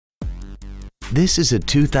This is a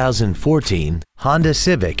 2014 Honda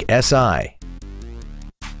Civic Si.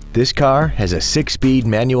 This car has a 6-speed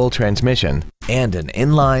manual transmission and an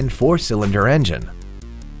inline 4-cylinder engine.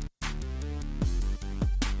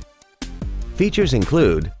 Features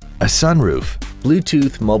include a sunroof,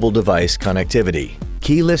 Bluetooth mobile device connectivity,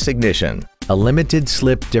 keyless ignition, a limited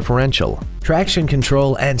slip differential, traction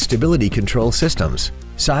control and stability control systems,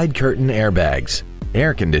 side curtain airbags,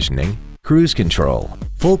 air conditioning, cruise control,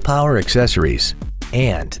 full power accessories,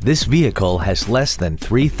 and this vehicle has less than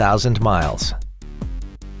 3,000 miles.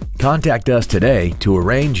 Contact us today to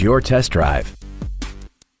arrange your test drive.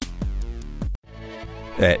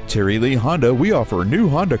 At Terry Lee Honda, we offer new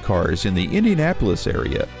Honda cars in the Indianapolis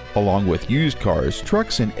area, along with used cars,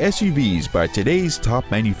 trucks, and SUVs by today's top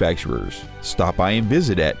manufacturers. Stop by and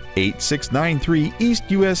visit at 8693 East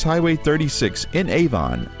US Highway 36 in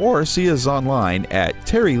Avon, or see us online at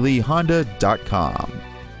terryleehonda.com.